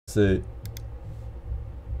see.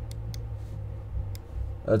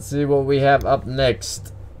 Let's see what we have up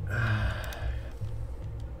next.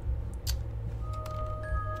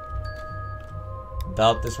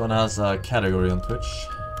 Doubt this one has a category on Twitch.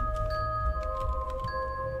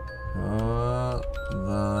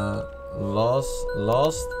 The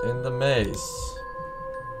lost in the maze.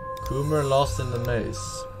 COMA lost in the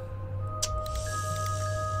maze.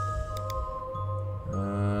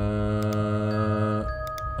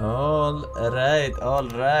 All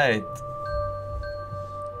right.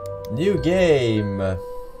 New game.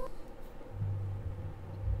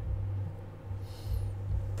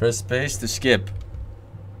 Press space to skip.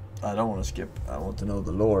 I don't want to skip. I want to know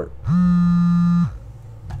the lore.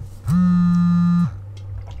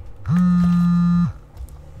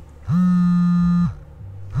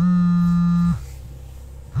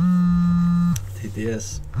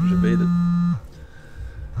 TTS. Repeated.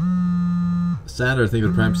 Sander, thank you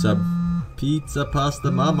for the prime sub. Pizza pasta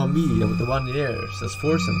mamma mia with the 1 year. Says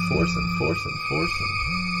Forsen. Thank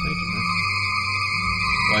you, man.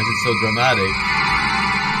 Why is it so dramatic?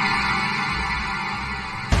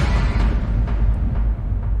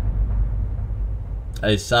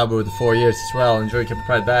 Hey, Sabo with the 4 years as well. Enjoy Keeper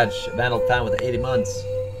Pride badge. Vandal Fan with the 80 months.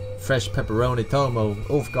 Fresh Pepperoni Tomo.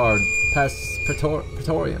 Ulfgard. Pass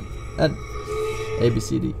Praetorian. And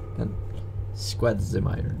ABCD. And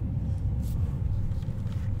Squadzemeyer.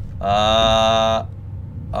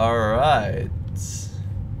 Alright.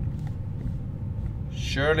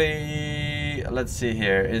 Surely, let's see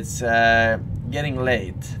here. It's getting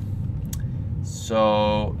late.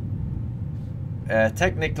 So,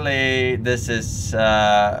 technically, this is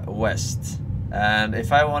west. And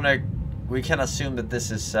if I want to, we can assume that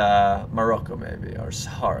this is Morocco maybe, or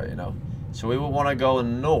Sahara, you know. So we will want to go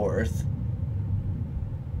north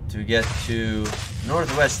to get to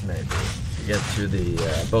northwest maybe. To get to the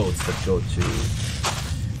boats that go to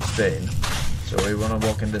Spain. So we want to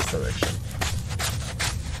walk in this direction.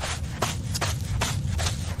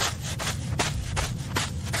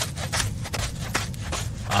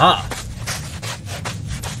 Aha!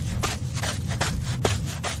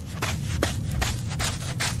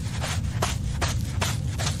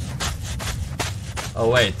 Oh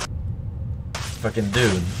wait. Fucking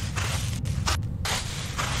dude.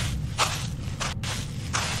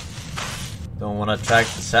 Don't want to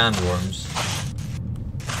attract the sandworms.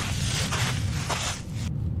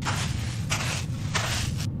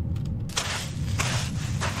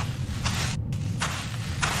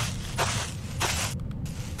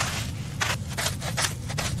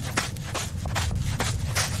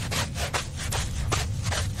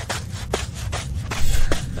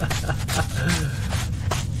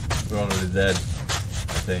 We're already dead, I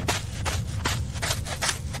think.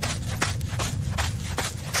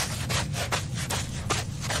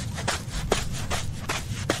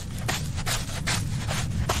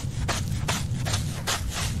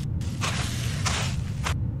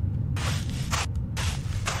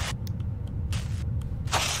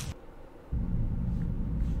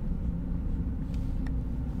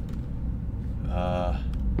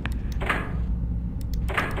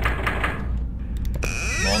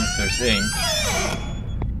 Monsters Inc.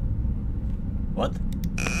 What?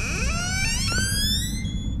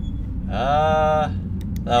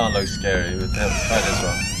 That one looks scary, but let's try this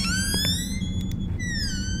one.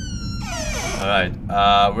 Alright,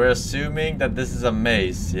 we're assuming that this is a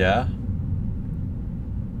maze, yeah?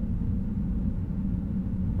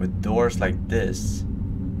 With doors like this. A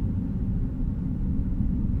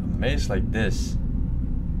maze like this.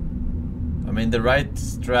 I mean, the right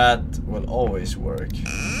strat will always work.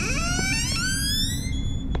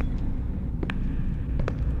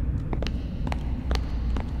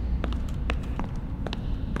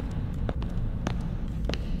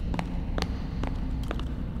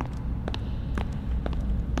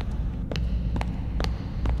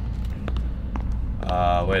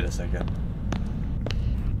 Wait a second.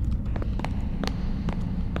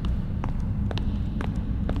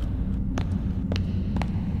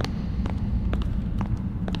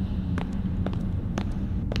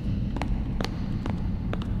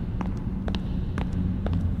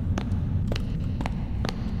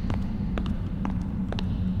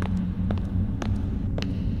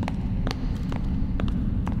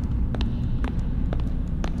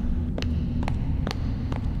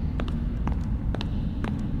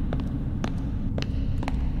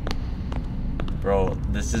 Bro,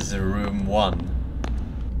 this is room 1.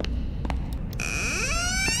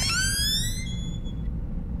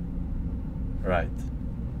 Right.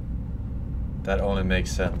 That only makes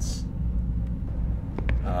sense.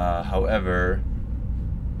 However,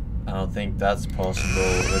 I don't think that's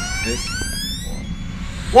possible with this one.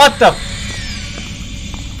 What the?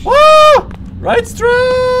 Woo! Right straight!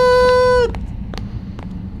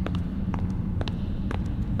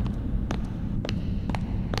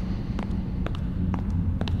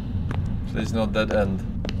 Please not dead end.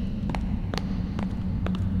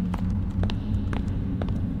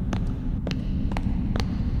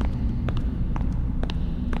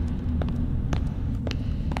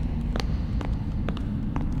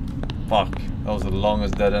 Fuck, that was the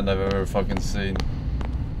longest dead end I've ever fucking seen.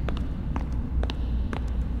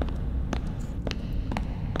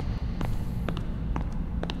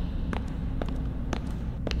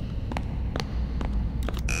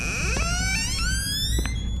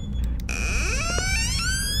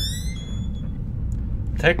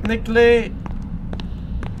 Technically,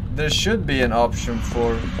 there should be an option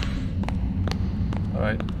for...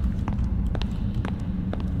 Alright.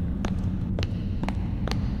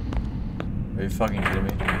 Are you fucking kidding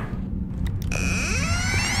me?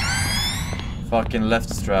 Fucking left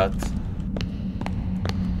strat.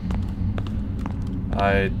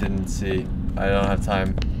 I didn't see. I don't have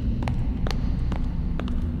time.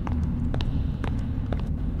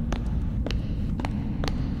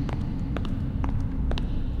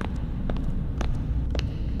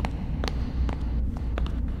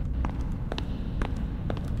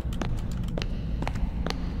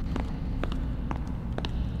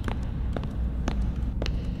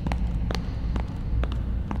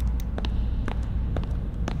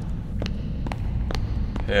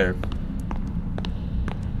 Here.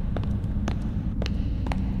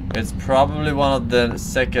 It's probably one of the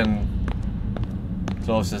second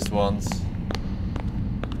closest ones.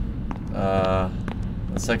 The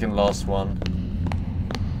second last one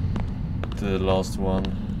to the last one,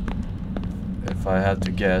 if I had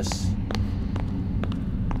to guess.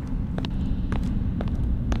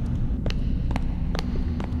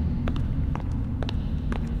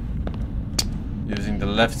 Using the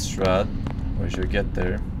left strat. We should get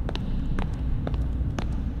there.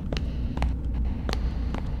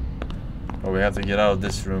 But we have to get out of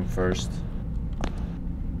this room first.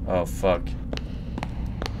 Oh fuck.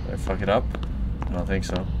 Did I fuck it up? I don't think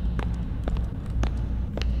so.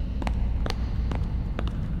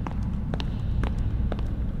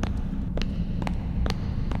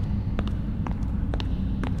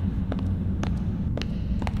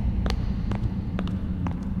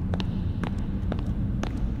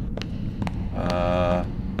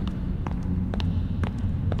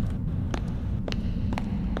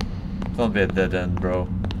 Don't be a dead end, bro.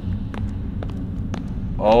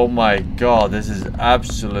 Oh my god, this is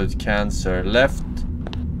absolute cancer. Left.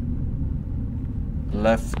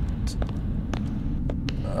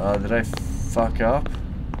 Did I fuck up?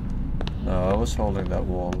 No, I was holding that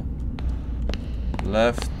wall.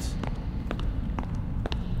 Left.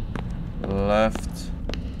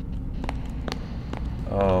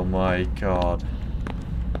 Oh my god.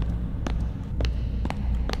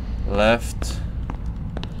 Left.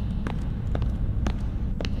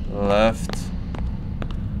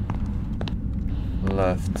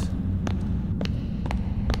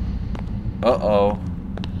 Uh-oh.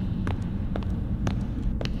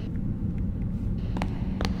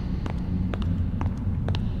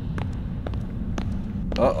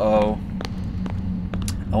 Uh-oh.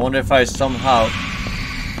 I wonder if I somehow...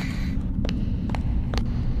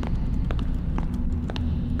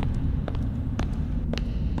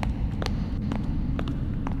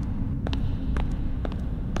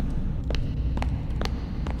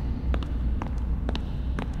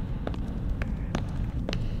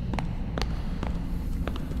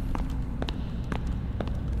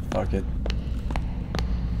 Fuck it.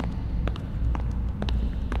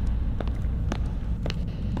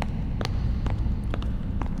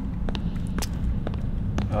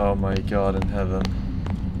 Oh my god in heaven.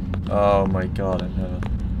 Oh my god in heaven.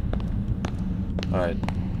 Alright,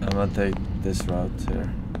 I'm gonna take this route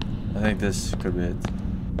here. I think this could be it.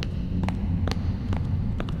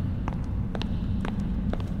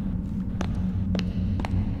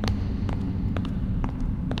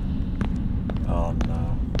 Oh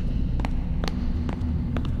no.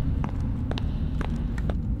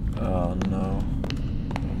 Oh no.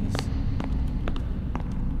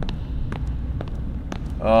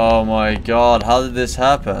 Oh my god, how did this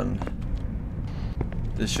happen?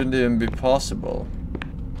 This shouldn't even be possible.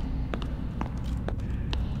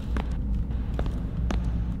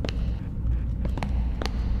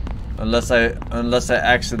 Unless I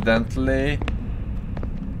accidentally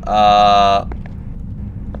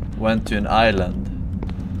went to an island.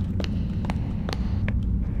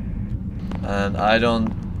 And I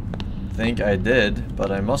don't think I did,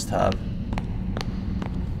 but I must have.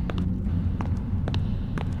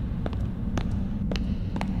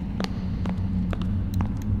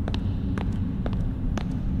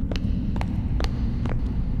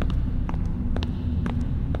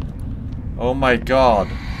 Oh my god.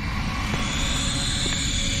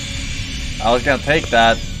 I was gonna take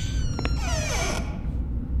that.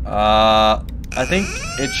 I think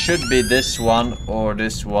it should be this one or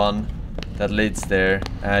this one that leads there,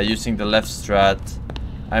 using the left strat.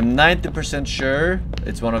 I'm 90% sure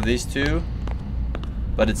it's one of these two,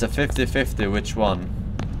 but it's a 50-50 which one.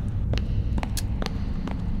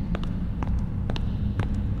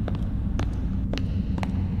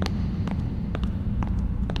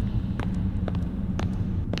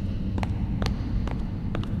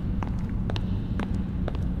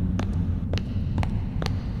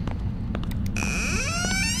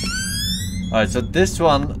 Alright, so this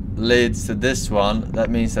one leads to this one. That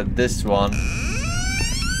means that this one,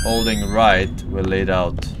 holding right, will lead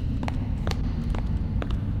out.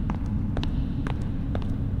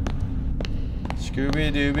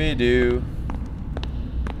 Scooby-Dooby-Doo.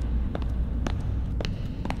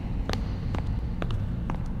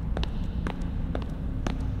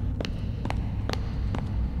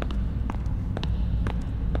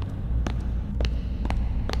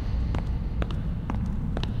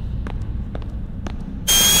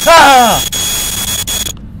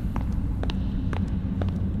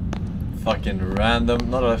 Fucking random,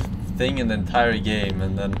 not a thing in the entire game,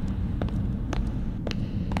 and then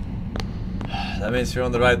that means you're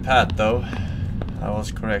on the right path, though. I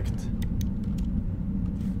was correct.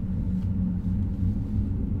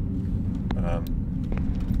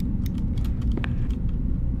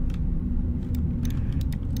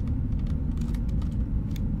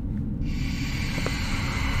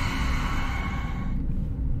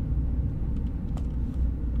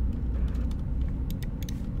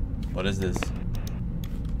 What is this?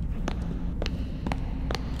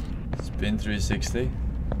 Spin 360.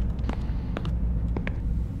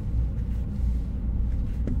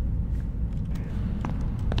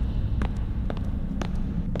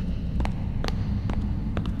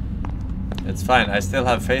 It's fine, I still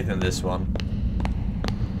have faith in this one.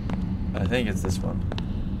 I think it's this one.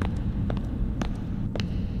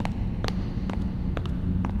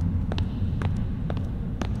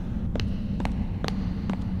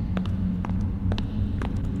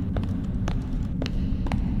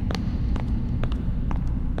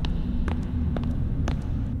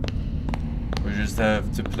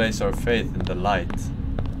 Have to place our faith in the light.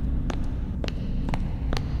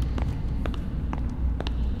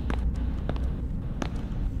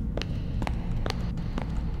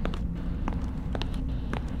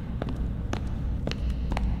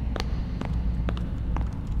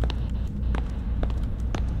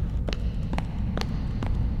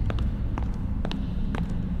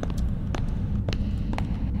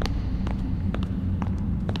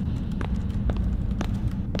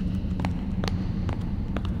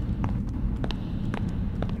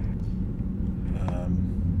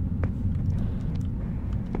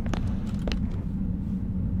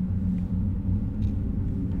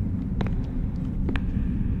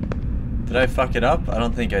 Did I fuck it up? I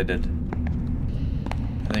don't think I did.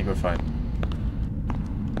 I think we're fine.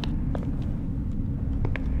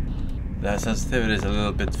 The sensitivity is a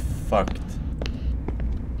little bit fucked.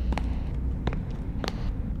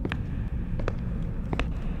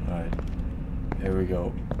 Alright. Here we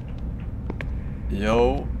go.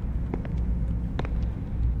 Yo.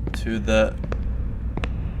 To the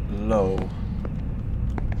low.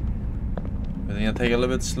 I'm gonna take a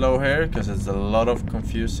little bit slow here because it's a lot of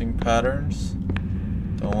confusing patterns.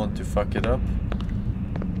 Don't want to fuck it up.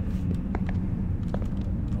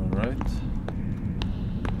 Alright.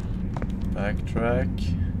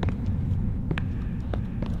 Backtrack.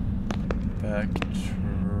 Backtrack.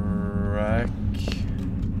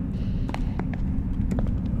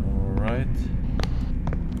 Alright.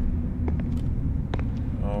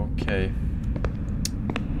 Okay.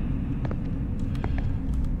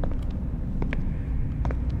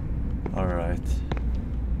 Alright.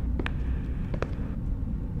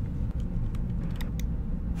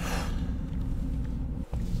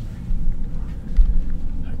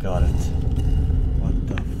 I got it. What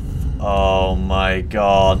the oh my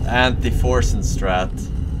god. Anti-Forsen strat.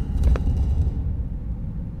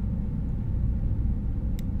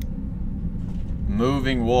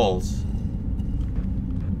 Moving walls.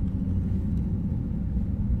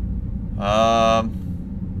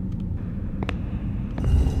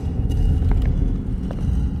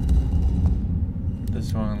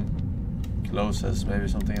 This one closes, maybe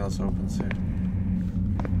something else opens here.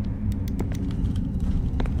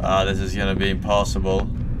 This is gonna be impossible.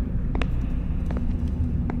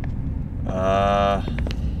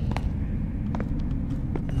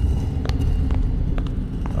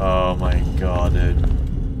 Oh my god, dude.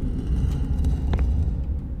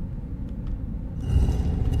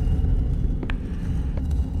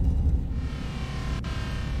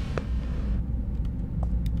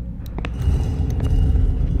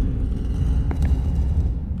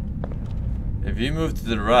 If you move to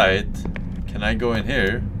the right, can I go in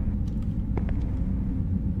here?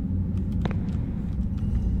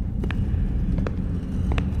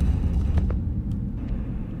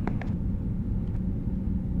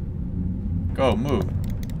 Go, move.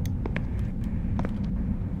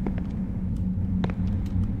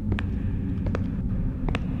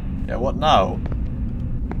 Yeah, what now?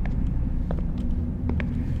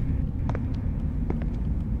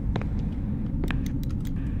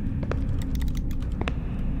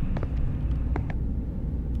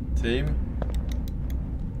 Team?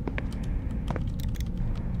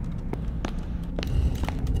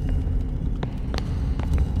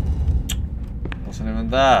 Wasn't even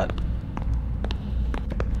that.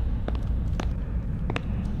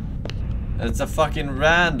 It's a fucking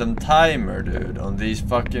random timer, dude, on these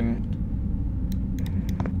fucking...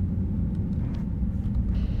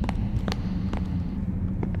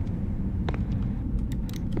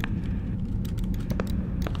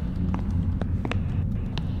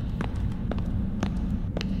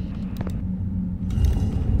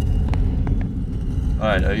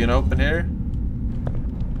 Alright, are you gonna open here?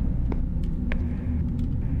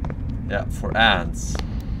 Yeah, for ants.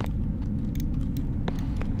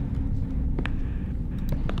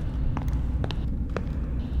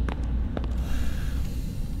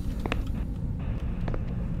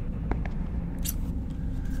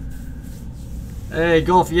 Hey,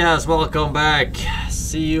 Golf, yes, welcome back.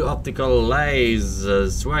 See you, Optical Lays,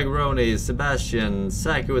 Swaggeroni, Sebastian,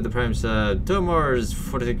 Saki with the Prime Sub, Tumors,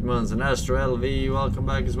 46 months, and Astro LV, welcome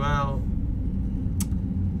back as well.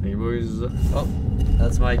 Thank you, boys. Oh,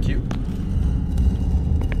 that's my cue.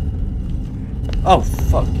 Oh,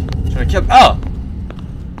 fuck. Trying to kill. Oh!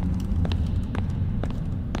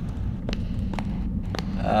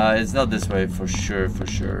 It's not this way for sure,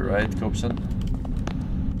 right, Cobson?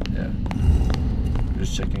 Yeah.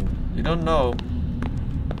 Just checking. You don't know.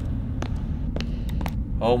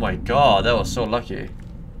 Oh my god, that was so lucky.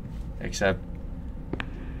 Except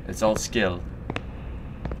it's all skill.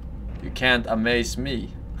 You can't amaze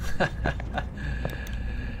me.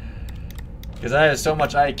 Because I have so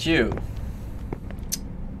much IQ.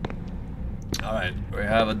 Alright, we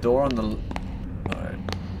have a door on the... Alright.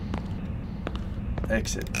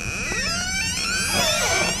 Exit.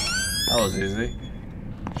 Oh, that was easy.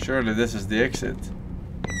 Surely this is the exit.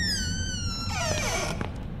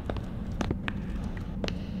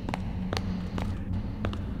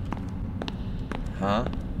 Huh?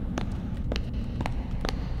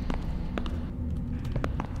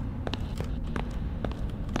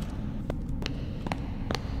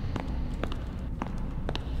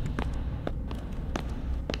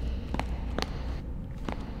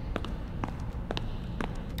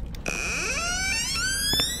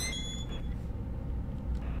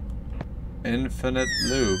 Infinite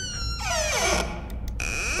loop.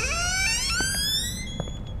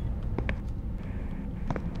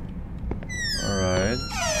 Alright.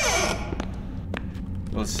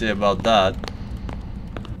 We'll see about that.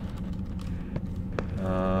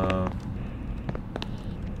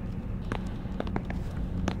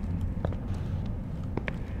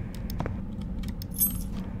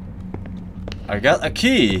 I got a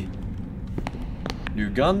key.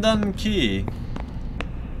 Ugandan key.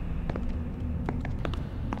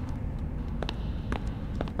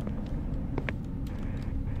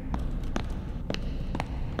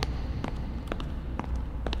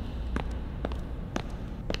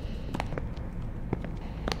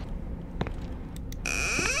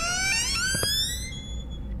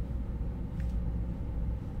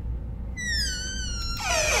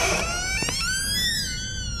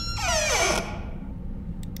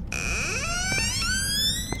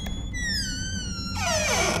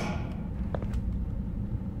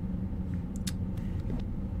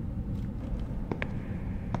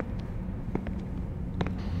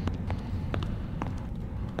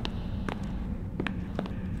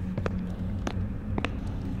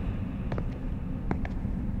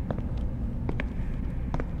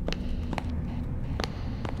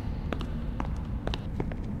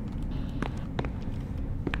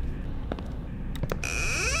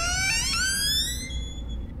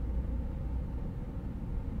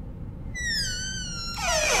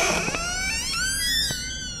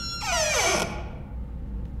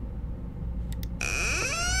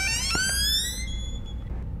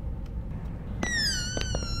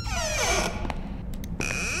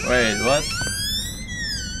 Wait, what?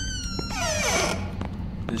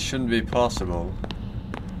 This shouldn't be possible.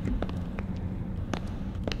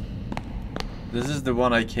 This is the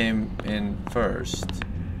one I came in first.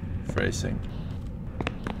 Phrasing.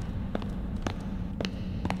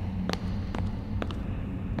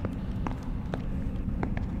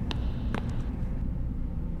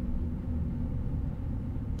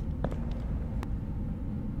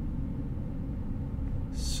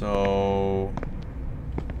 So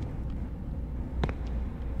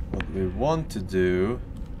what we want to do.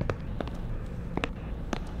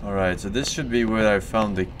 Alright, so this should be where I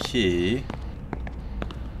found the key.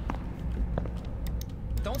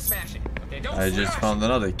 Don't smash it. Okay, don't I just smash found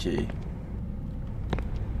another key.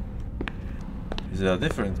 Is it a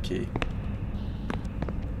different key?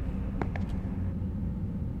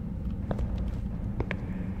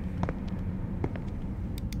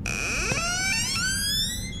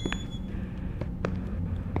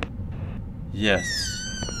 Yes.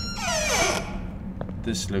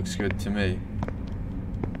 This looks good to me.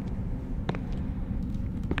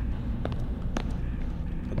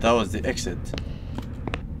 But that was the exit.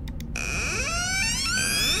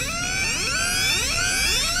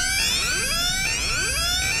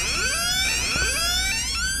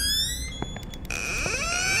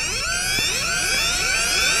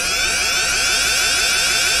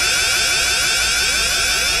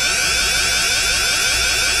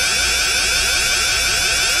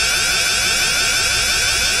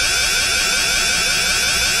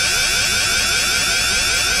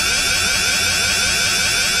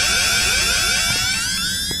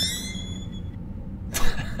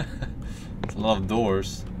 A lot of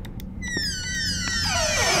doors.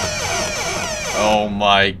 Oh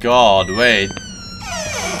my god, wait.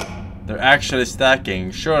 They're actually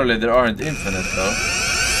stacking. Surely they aren't infinite though.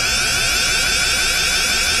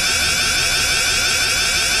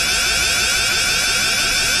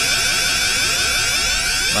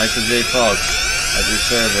 Michael J. Fox at your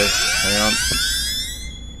service. Hang on.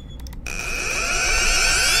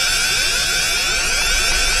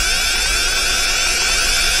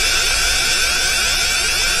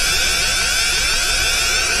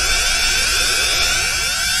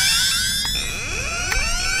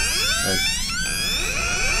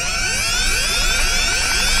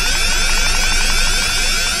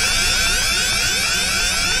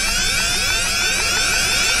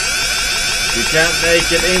 You can't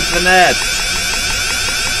make it infinite!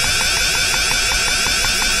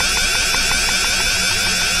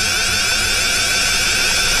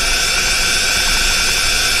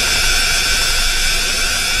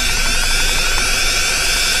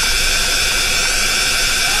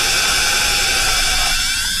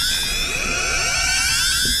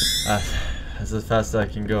 That's as fast as I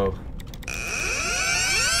can go.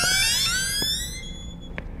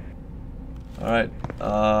 Alright,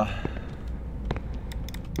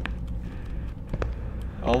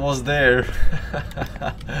 almost there.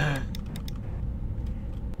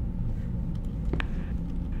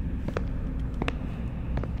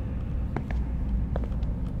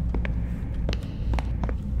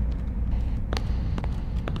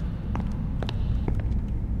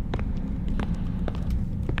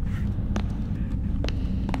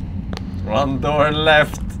 One door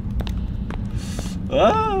left.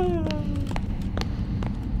 Ah.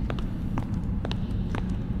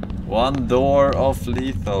 One door of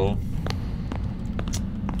lethal.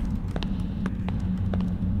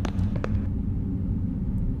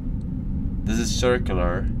 This is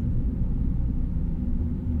circular.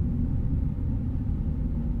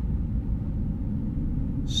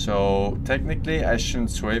 So technically I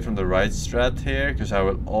shouldn't sway from the right strat here because I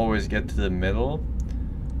will always get to the middle.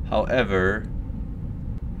 However,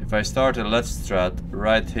 if I start a left strat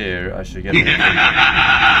right here, I should get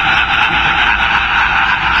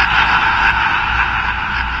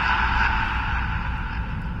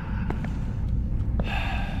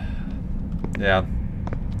yeah,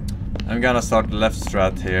 I'm gonna start the left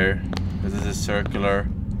strat here because this is circular.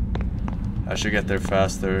 I should get there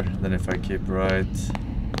faster than if I keep right.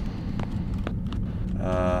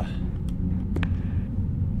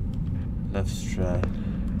 Left strat.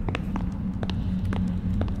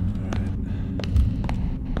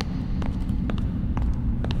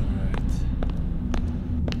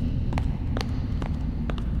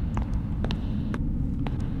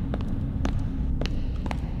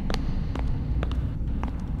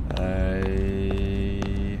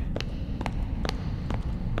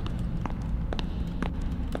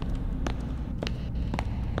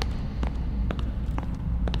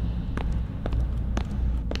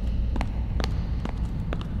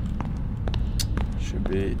 Should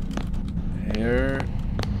be here.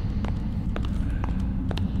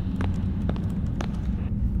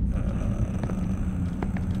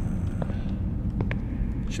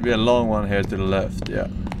 Should be a long one here to the left, yeah.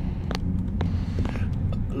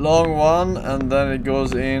 Long one, and then it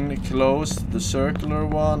goes in close, the circular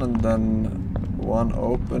one, and then one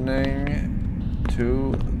opening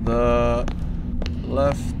to the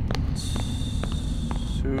left.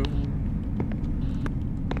 Soon.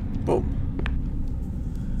 Boom.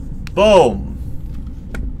 Boom!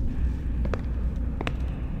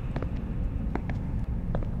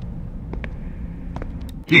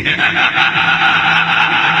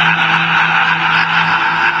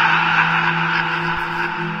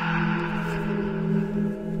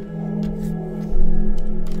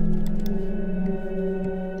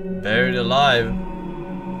 Buried alive.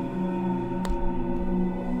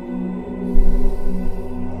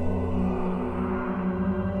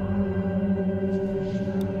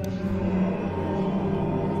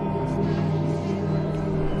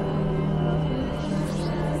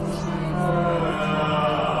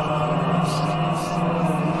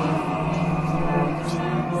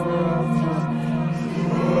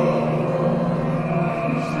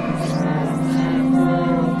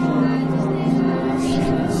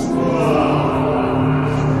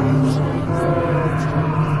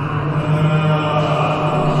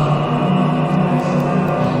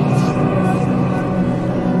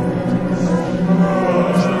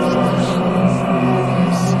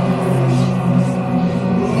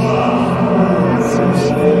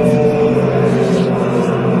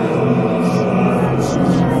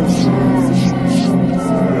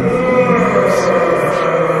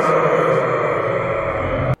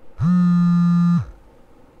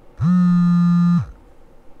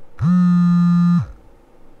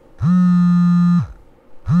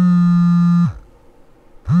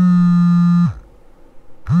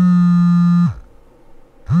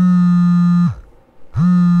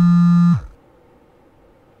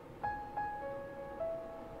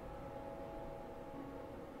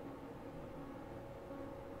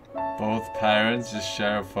 Both parents just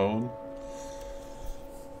share a phone.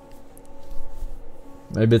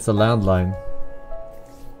 Maybe it's a landline.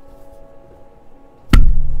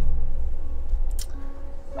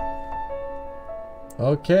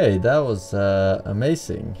 Okay, that was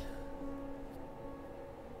amazing.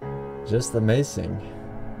 Just amazing.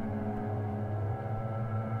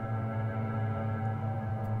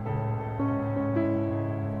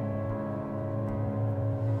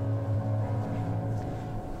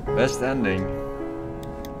 Best ending.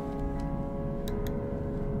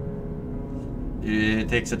 It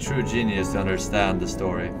takes a true genius to understand the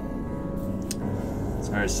story. It's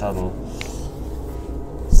very subtle.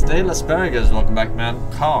 Stale Asparagus, welcome back, man.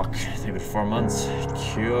 Cock, thank you for 4 months.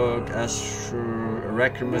 Kyog, Ashur,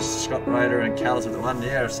 Recrimus, Scott Ryder, and Callus with 1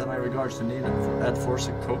 year. Send my regards to Nina at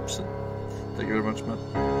Forsen Copes. Thank you very much, man.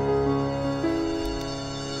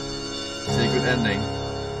 Say good ending.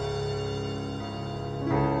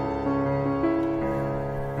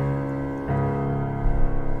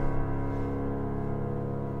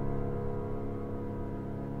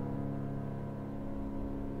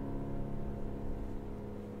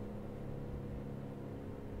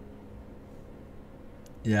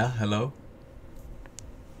 Yeah, hello.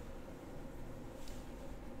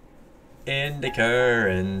 In the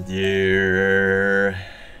current year.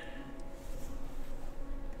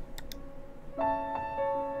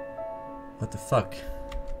 What the fuck?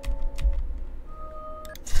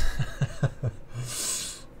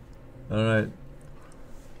 Alright.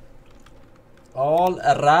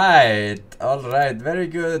 Alright, very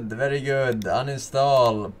good, very good.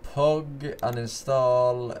 Uninstall, POG,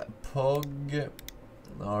 uninstall, POG.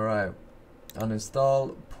 Alright,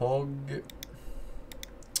 uninstall, POG.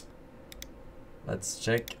 Let's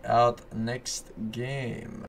check out next game.